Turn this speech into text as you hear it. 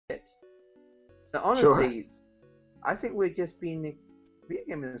So Sure. honestly, I think we're just being video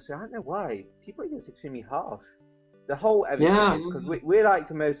game industry. I don't know why people are just extremely harsh. The whole everything Yeah. is because we're like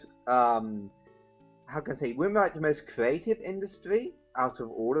the most how can I say, we're like the most creative industry out of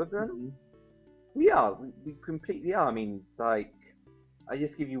all of them. Mhm. We are. We completely are. I mean, like, I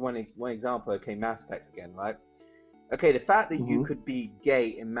just give you one example. Okay, Mass Effect again, right? Okay, the fact that you Mhm. could be gay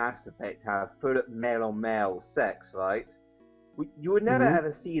in Mass Effect, have full male on male sex, right? You would never Mhm.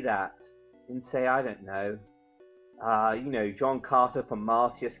 ever see that in, say, I don't know, John Carter from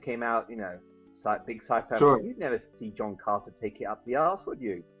Mars just came out, big sci-fi. Sure. You'd never see John Carter take it up the arse, would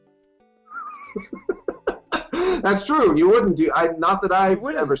you? That's true. You wouldn't do. Not that You I've ever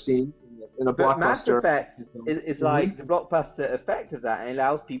wouldn't. seen in a But Mass blockbuster. Effect is Mhm. like the blockbuster effect of that, and it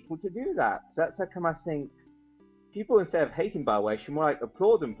allows people to do that. So that's how come I think people, instead of hating Bioware, should more like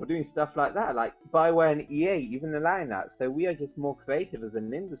applaud them for doing stuff like that. Like Bioware and EA even allowing that. So we are just more creative as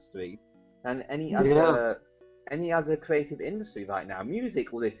an industry than Yeah. any other creative industry right now.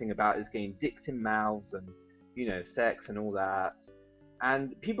 Music, all they sing about is getting dicks in mouths and sex and all that.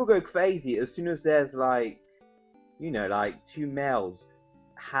 And people go crazy as soon as there's like two males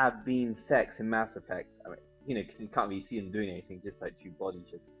have been sex in Mass Effect. I mean, because you can't really see them doing anything, just like two bodies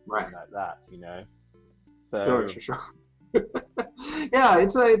just Right. like that. Sure. So Sure. Yeah,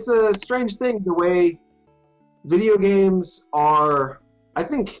 it's a strange thing the way video games are. I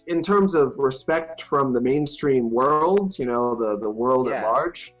think in terms of respect from the mainstream world, the world at yeah.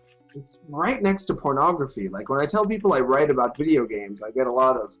 large, it's right next to pornography. Like when I tell people I write about video games, I get a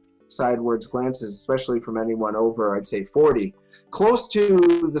lot of sideways glances, especially from anyone over, I'd say 40. Close to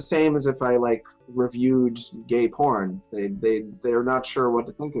the same as if I reviewed gay porn. They're not sure what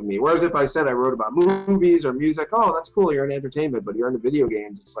to think of me. Whereas if I said I wrote about movies or music, oh, that's cool, you're in entertainment, but you're into video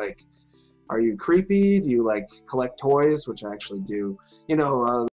games, it's like, are you creepy? Do you collect toys? Which I actually do.